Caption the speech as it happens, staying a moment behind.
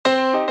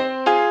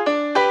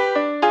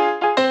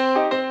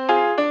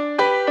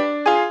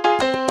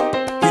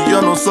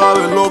no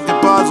sabes lo que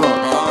pasa.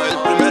 El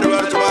primer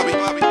verso, papi.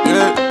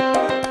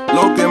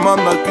 Lo que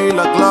manda aquí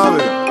la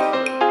clave.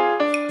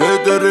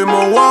 Este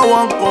ritmo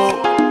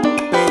guaguanco.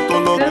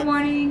 Good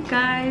morning,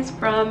 guys,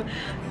 from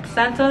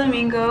Santo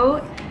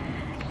Domingo.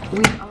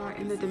 We are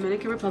in the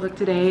Dominican Republic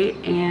today,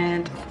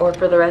 or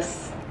for the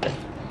rest, a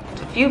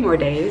few more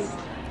days.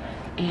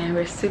 And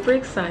we're super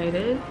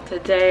excited.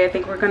 Today, I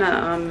think we're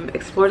gonna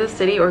explore the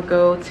city or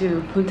go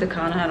to Punta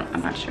Cana.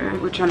 I'm not sure.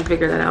 We're trying to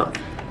figure that out.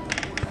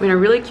 We're in a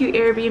really cute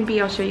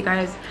Airbnb. I'll show you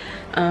guys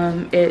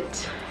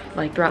it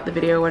like throughout the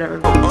video or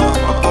whatever.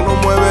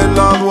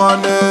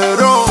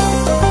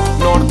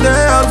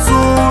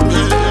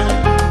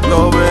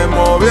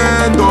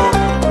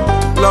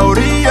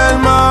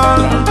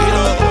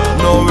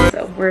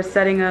 So we're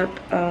setting up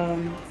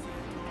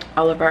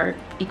all of our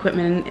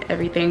equipment and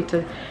everything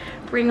to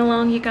bring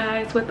along you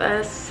guys with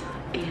us,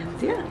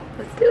 and yeah,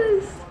 let's do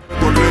this.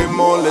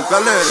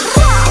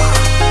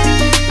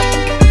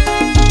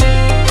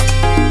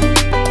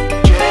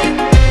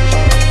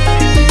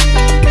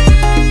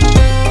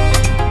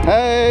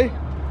 Hey.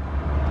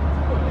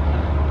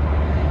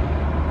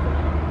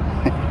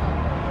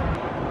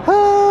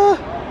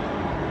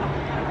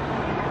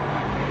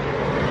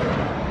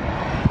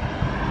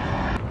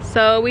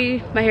 So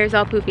my hair's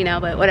all poofy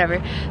now, but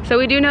whatever. So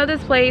we do know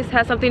this place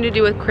has something to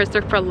do with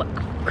Christopher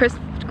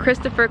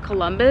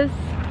Columbus.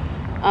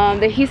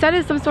 He said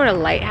it's some sort of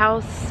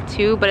lighthouse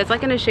too, but it's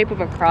like in the shape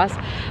of a cross.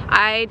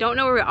 I don't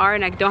know where we are,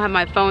 and I don't have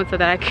my phone so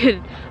that I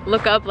could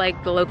look up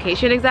like the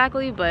location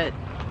exactly, but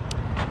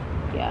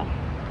yeah,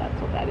 that's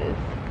what that is.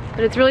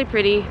 But it's really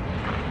pretty,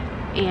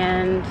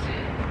 and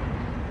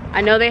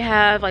I know they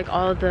have like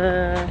all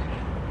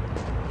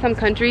some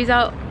countries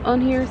out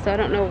on here, so I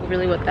don't know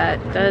really what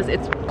that does.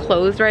 It's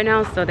closed right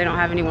now, so they don't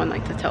have anyone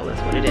like to tell us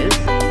what it is.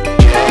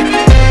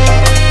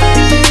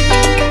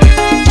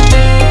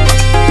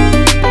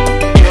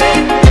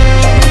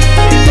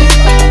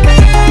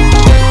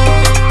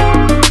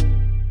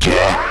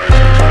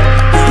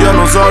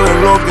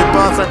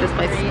 That's what this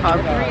place is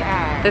called.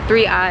 The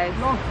Three Eyes.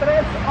 Los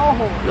Tres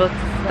Ojos. Los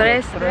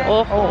Tres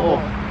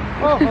Ojos.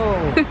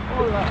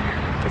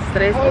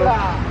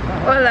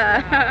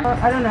 Hola.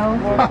 I don't know.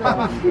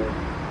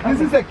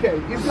 This is okay.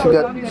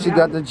 She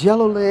got the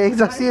jello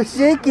legs. I see her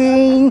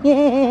shaking.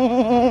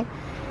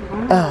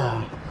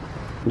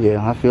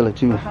 Yeah, I feel it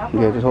too.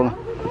 Yeah, just hold on.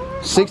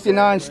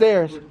 69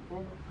 stairs.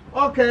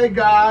 Okay,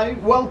 guys,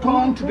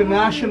 welcome to the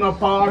National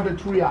Park, the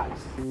Three Eyes.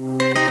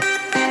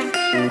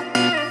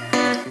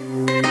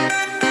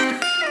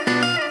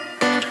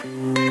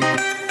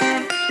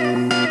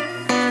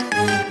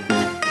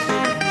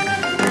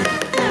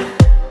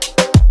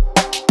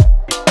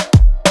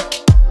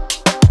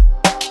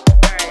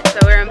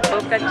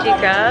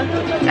 Chica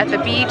at the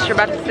beach. We're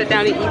about to sit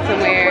down and eat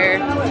somewhere.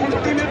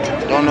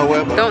 Don't know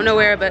where. Don't know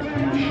where, but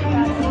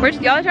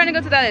y'all are trying to go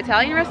to that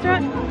Italian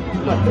restaurant?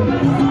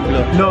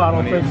 No, I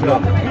don't think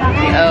so.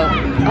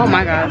 Oh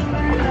my god.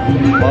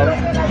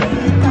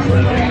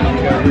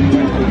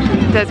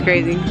 That's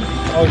crazy.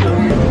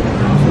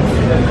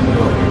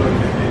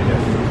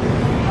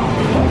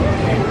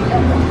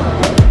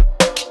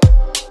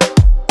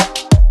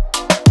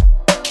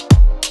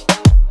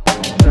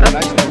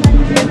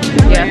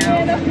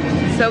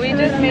 So we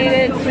just made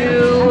it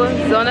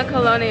to Zona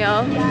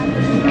Colonial,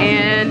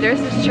 and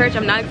there's this church.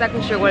 I'm not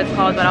exactly sure what it's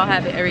called, but I'll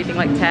have everything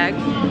like tagged.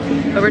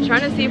 But we're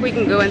trying to see if we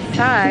can go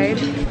inside.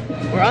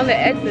 We're on the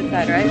exit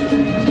side, right?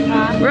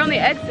 We're on the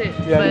exit,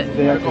 Yeah, but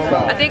the exit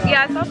side. I think,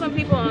 yeah, I saw some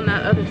people on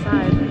that other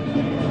side.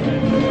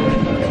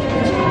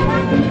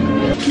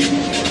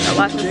 Got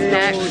lots of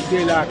snacks.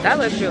 That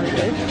looks really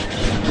good.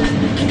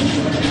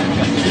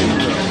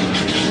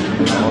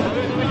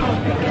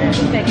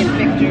 Taking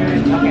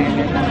pictures. Okay.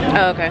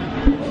 Oh, okay.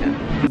 Yeah.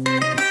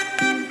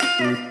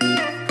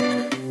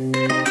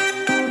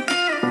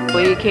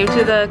 We came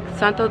to the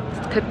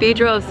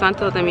Cathedral of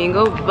Santo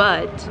Domingo,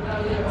 but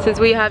since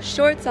we have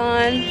shorts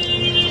on,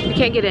 we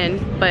can't get in.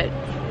 But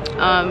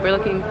we're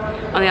looking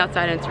on the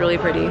outside, and it's really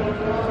pretty.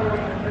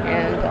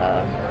 And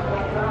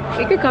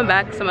we could come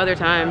back some other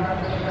time.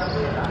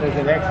 There's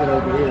an exit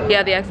over here.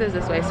 Yeah, the exit is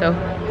this way, so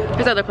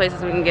there's other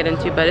places we can get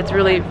into, but it's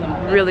really,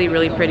 really,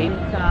 really pretty.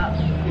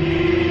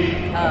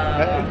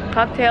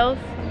 Cocktails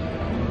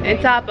and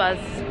tapas.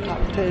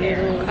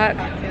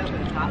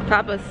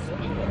 Tapas.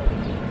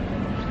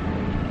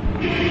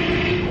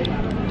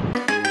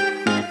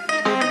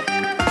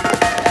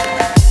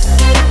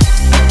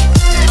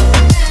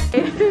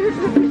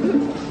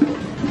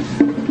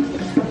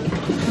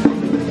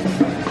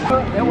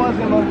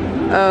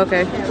 Oh,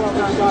 okay.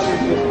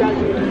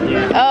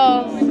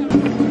 Oh.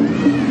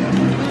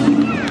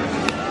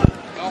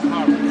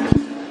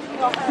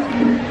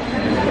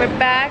 We're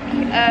back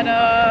at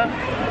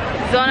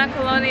Zona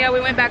Colonial. We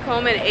went back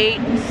home and ate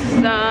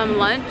some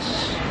lunch,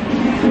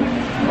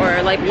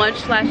 or like lunch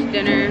slash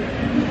dinner,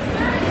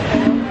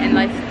 and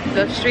like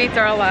the streets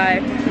are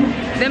alive.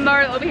 Then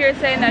Bar over here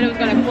saying that it was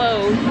gonna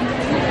close.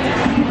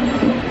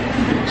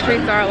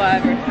 Streets are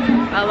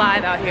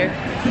alive out here.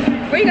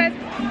 Where you guys?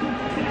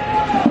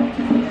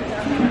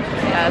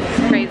 Yeah,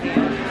 it's crazy.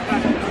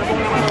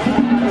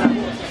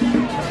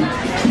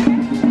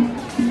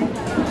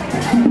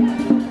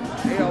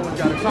 They always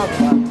gotta talk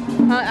about it.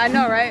 I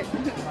know, right?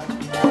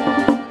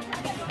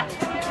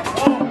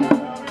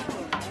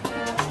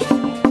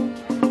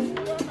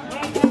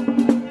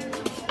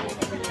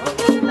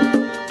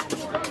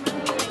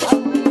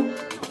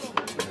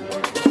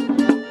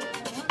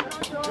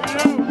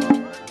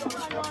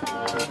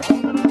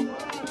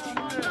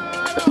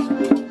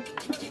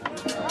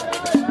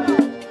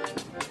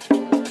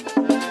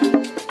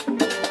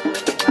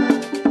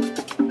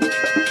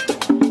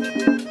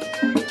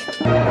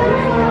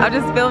 I'm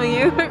just filming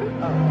you.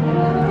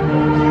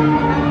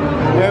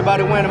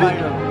 Everybody win in my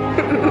ear.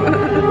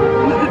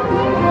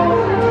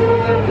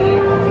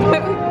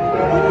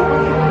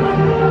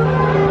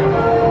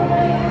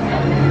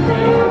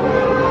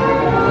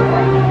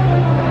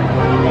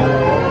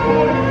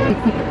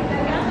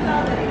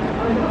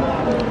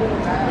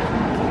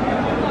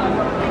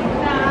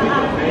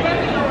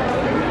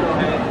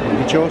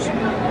 Yours?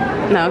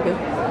 No, okay.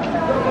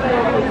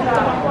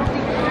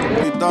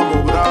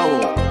 Estamos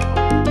bravos,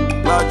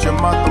 la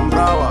chema tan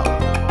brava,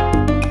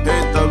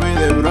 esta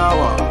vida es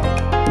brava,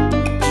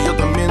 y yo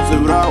también soy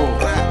bravo.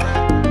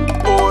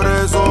 Por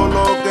eso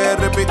lo que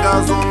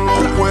repica son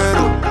los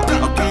cueros,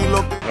 aquí lo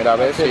que... Mira, a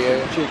ver si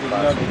es chica, no,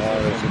 a ver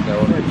si te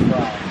ahorro.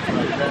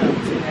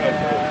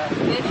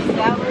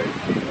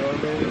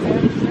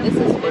 This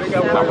is fish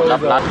sour.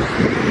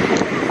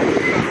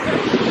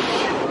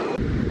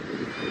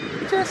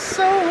 Just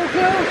so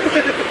good.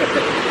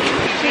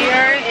 We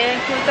are in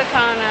Punta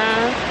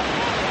Cana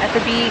at the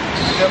beach.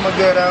 Get my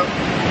good out.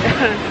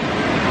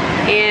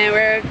 And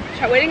we're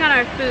waiting on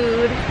our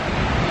food.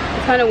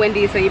 It's kind of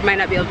windy, so you might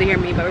not be able to hear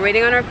me, but we're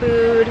waiting on our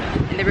food,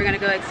 and then we're gonna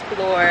go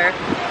explore.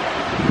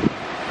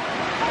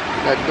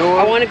 That door?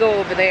 I want to go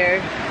over there.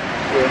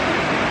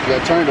 Yeah, you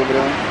got turned over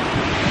there.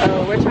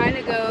 Oh, we're trying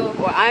to go,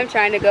 well, I'm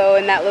trying to go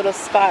in that little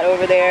spot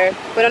over there.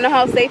 We don't know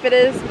how safe it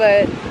is,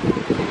 but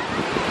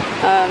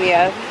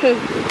yeah.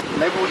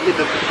 Maybe we get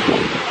the...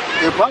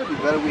 It'd probably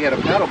be better if we had a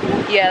paddle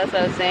board. Yeah, that's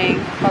what I was saying.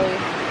 Probably.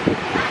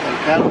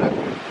 Paddle that.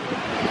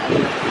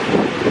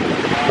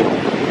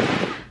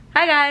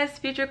 Hi guys,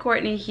 Future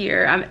Courtney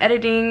here. I'm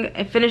editing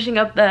and finishing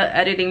up the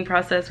editing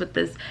process with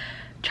this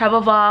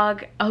travel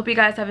vlog. I hope you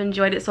guys have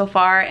enjoyed it so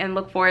far and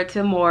look forward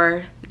to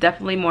more,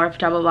 definitely more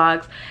travel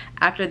vlogs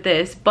after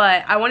this.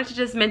 But I wanted to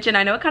just mention,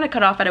 I know it kind of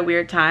cut off at a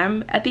weird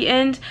time at the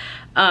end.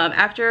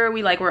 After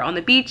we were on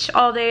the beach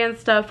all day and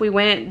stuff, we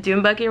went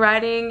dune buggy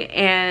riding,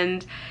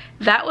 and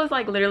that was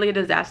like literally a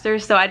disaster.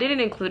 So I didn't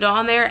include it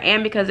on there,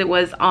 and because it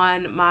was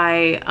on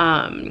my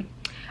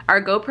our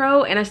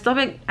GoPro, and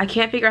I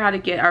can't figure out how to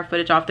get our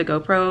footage off the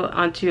GoPro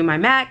onto my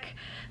Mac,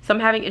 so I'm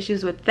having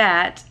issues with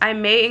that. I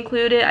may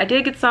include it. I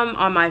did get some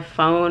on my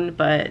phone,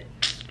 but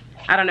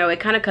I don't know, it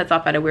kind of cuts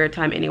off at a weird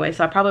time anyway,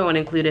 so I probably won't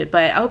include it.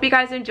 But I hope you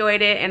guys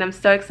enjoyed it, and I'm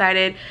so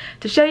excited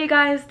to show you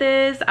guys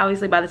this.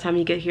 Obviously by the time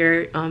you get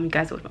here, you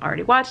guys would have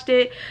already watched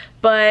it,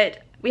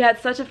 but we had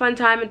such a fun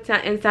time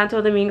in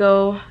Santo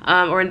Domingo,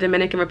 or in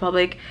Dominican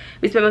Republic.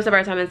 We spent most of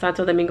our time in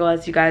Santo Domingo,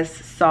 as you guys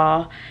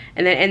saw,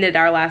 and then ended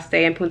our last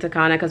day in Punta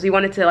Cana because we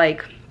wanted to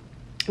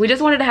we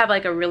just wanted to have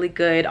a really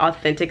good,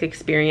 authentic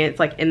experience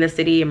in the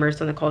city,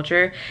 immersed in the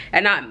culture,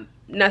 and not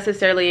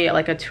necessarily a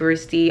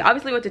touristy.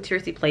 Obviously we went to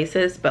touristy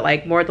places,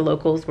 but more the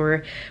locals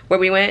were where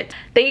we went.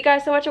 Thank you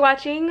guys so much for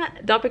watching.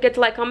 Don't forget to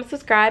like, comment,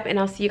 subscribe, and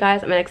I'll see you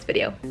guys in my next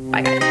video.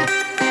 Bye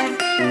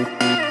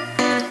guys.